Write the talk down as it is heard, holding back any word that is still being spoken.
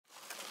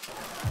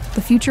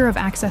The future of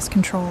access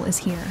control is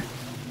here.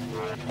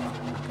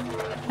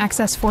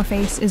 XS4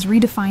 Face is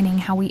redefining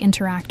how we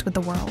interact with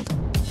the world.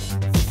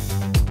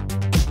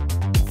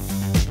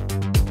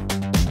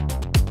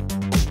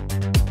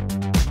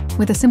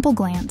 With a simple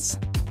glance,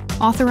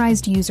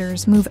 authorized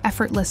users move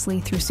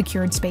effortlessly through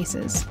secured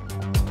spaces,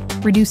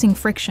 reducing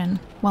friction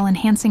while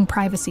enhancing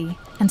privacy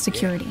and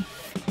security.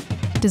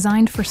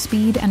 Designed for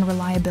speed and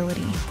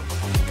reliability,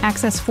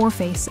 XS4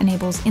 Face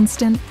enables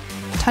instant,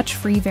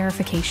 touch-free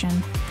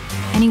verification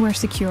anywhere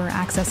secure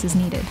access is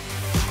needed.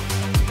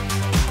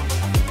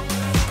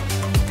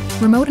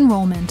 Remote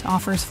enrollment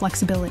offers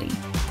flexibility,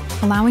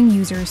 allowing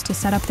users to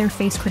set up their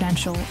face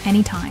credential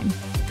anytime,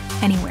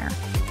 anywhere.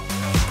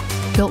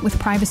 Built with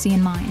privacy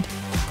in mind,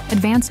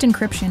 advanced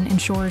encryption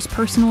ensures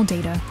personal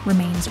data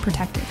remains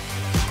protected.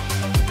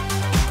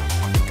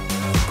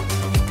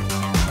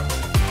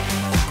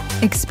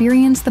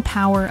 Experience the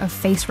power of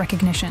face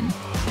recognition